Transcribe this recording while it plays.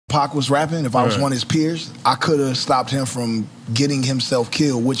Pac was rapping, if I was one of his peers, I could have stopped him from getting himself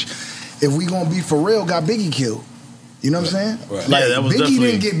killed, which, if we gonna be for real, got Biggie killed. You know what I'm saying? Right. Like, That was Biggie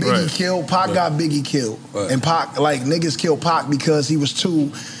didn't get Biggie killed, Pac got Biggie killed. And Pac, like, niggas killed Pac because he was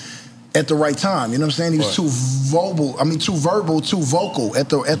too at the right time. You know what I'm saying? He was too verbal, too vocal at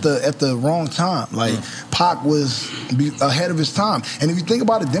the wrong time. Like, Pac was ahead of his time. And if you think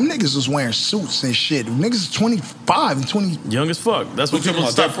about it, them niggas was wearing suits and shit. Niggas is 25 and 20. Young as fuck. That's what people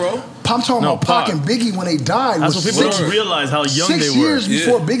start. I'm talking about Pac and Biggie when they died. That's what people don't realize how young they were. 6 years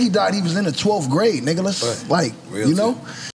before Biggie died, he was in the 12th grade, nigga. Let's, like, you know?